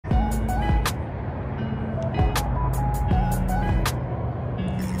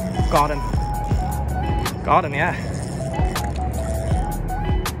Got him. Got him, yeah.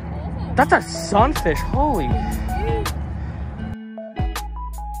 That's a sunfish, holy.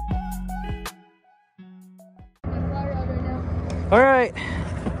 All right,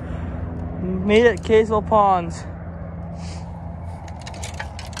 made it Kaysville Ponds.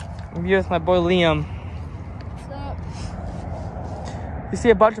 I'm here with my boy Liam. What's up? You see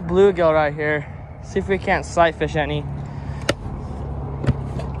a bunch of bluegill right here. See if we can't sight fish any.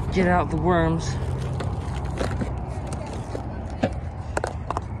 Get out the worms.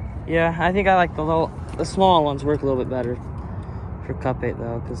 Yeah, I think I like the small ones work a little bit better for cup bait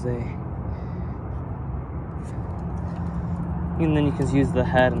though, because and then you can use the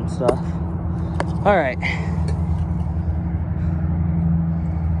head and stuff. All right,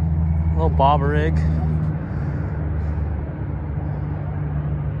 little bobber rig.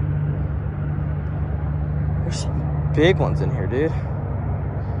 There's some big ones in here, dude.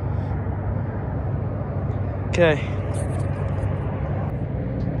 Okay.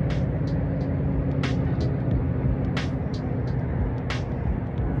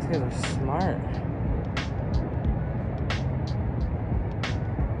 These guys are smart.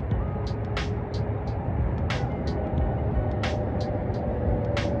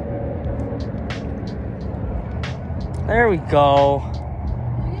 There we go.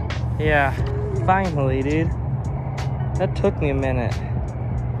 Yeah, finally, dude. That took me a minute.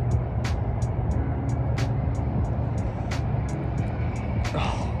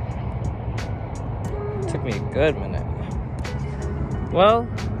 Oh, took me a good minute. Well,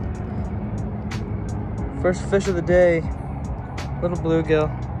 first fish of the day, little bluegill.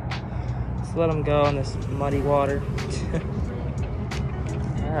 Let's let him go in this muddy water.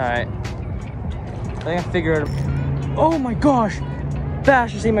 All right, I think I figured. Oh my gosh!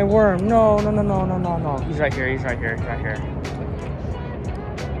 Bash, you see my worm. No. He's right here, he's right here.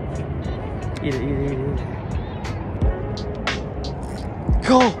 Eat it.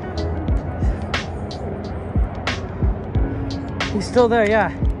 Go! He's still there,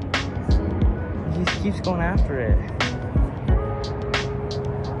 yeah. He just keeps going after it.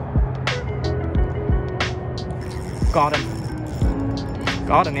 Got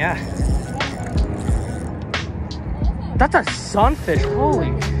him, yeah. That's a sunfish,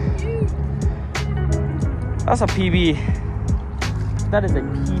 holy. That's a PB. That is a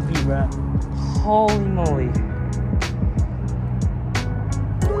PB, bro. Holy moly.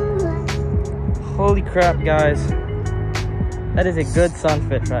 Holy crap, guys. That is a good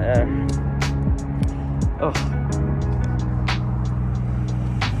sunfish right there. Oh.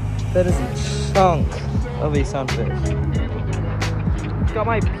 That is a chunk of a sunfish. Got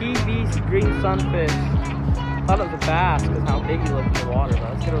my PB green sunfish. I thought it was a bass because how big he looked in the water, but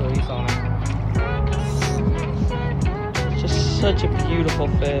let's get a release on him. It's just such a beautiful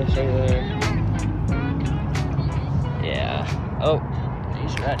fish right there. Yeah. Oh,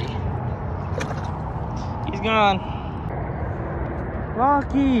 he's ready. He's gone.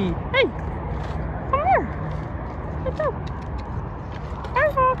 Rocky! Hey! Come here! Let's go! Hi,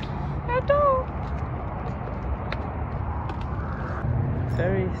 Rocky! Let's go!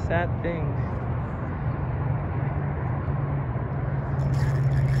 Very sad thing.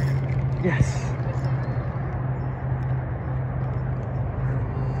 Yes.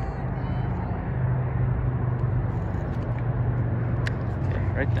 Okay,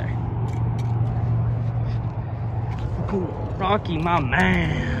 right there. Cool. Rocky, my man.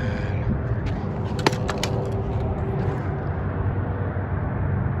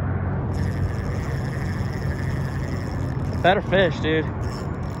 Better fish, dude.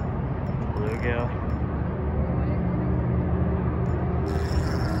 Bluegill.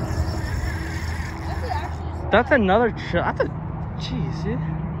 That's another that's a jeez, dude.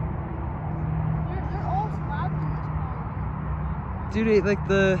 They're all slapped in this pond. Dude, ate like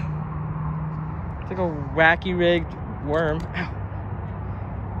it's like a wacky rigged worm. Ow.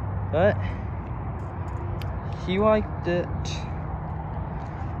 But he liked it.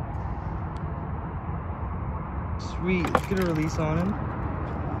 Sweet, let's get a release on him.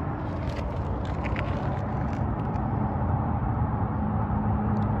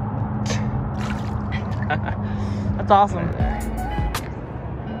 That's awesome.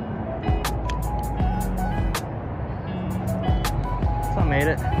 So I made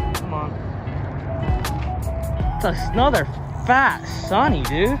it. Come on. It's another fat sunny,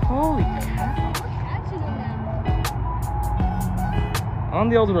 dude. Holy cow. I'm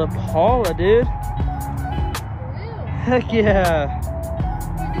the old Rapala, dude. For real? Heck yeah.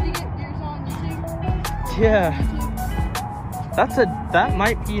 Wait, did you get yours on YouTube? Yeah. That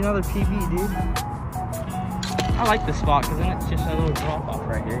might be another PB, dude. I like this spot because then it's just a little drop off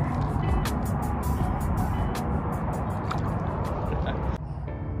right here.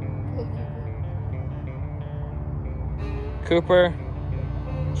 Cooper,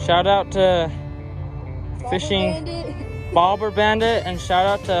 shout out to fishing Bobber Bandit, and shout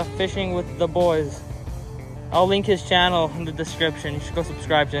out to Fishing with the Boys. I'll link his channel in the description. You should go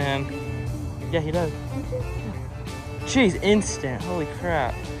subscribe to him. Yeah, he does. Jeez, instant. Holy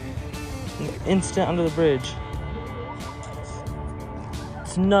crap. Instant under the bridge.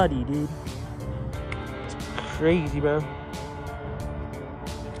 It's nutty, dude. It's crazy, bro.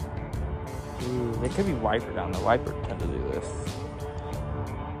 Ooh, they could be wiper down there. Wiper tend to do this.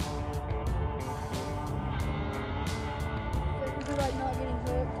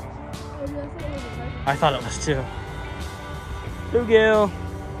 I thought it was too. Bluegill.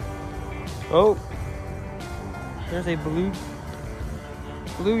 Oh. There's a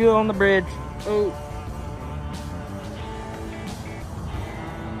bluegill on the bridge. Oh.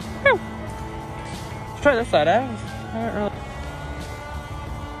 Whew. Let's try this side out.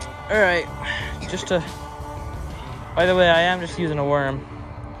 Alright. Just to, by the way, I am just using a worm.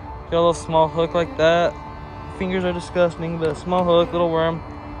 Got a little small hook like that. Fingers are disgusting, but a small hook, little worm.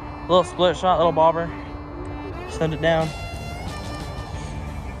 Little split shot, little bobber. Send it down.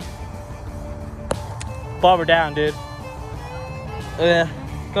 Bobber down, dude. Oh yeah,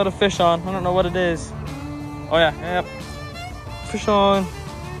 got a fish on. I don't know what it is. Oh yeah, yep. Fish on.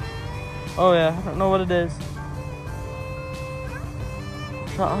 Oh yeah, I don't know what it is.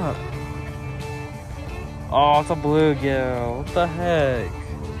 Shut up. Oh, it's a bluegill. What the heck?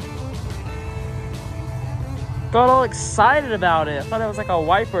 Got all excited about it. I thought it was like a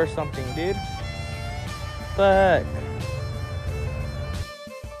wiper or something, dude. What the heck?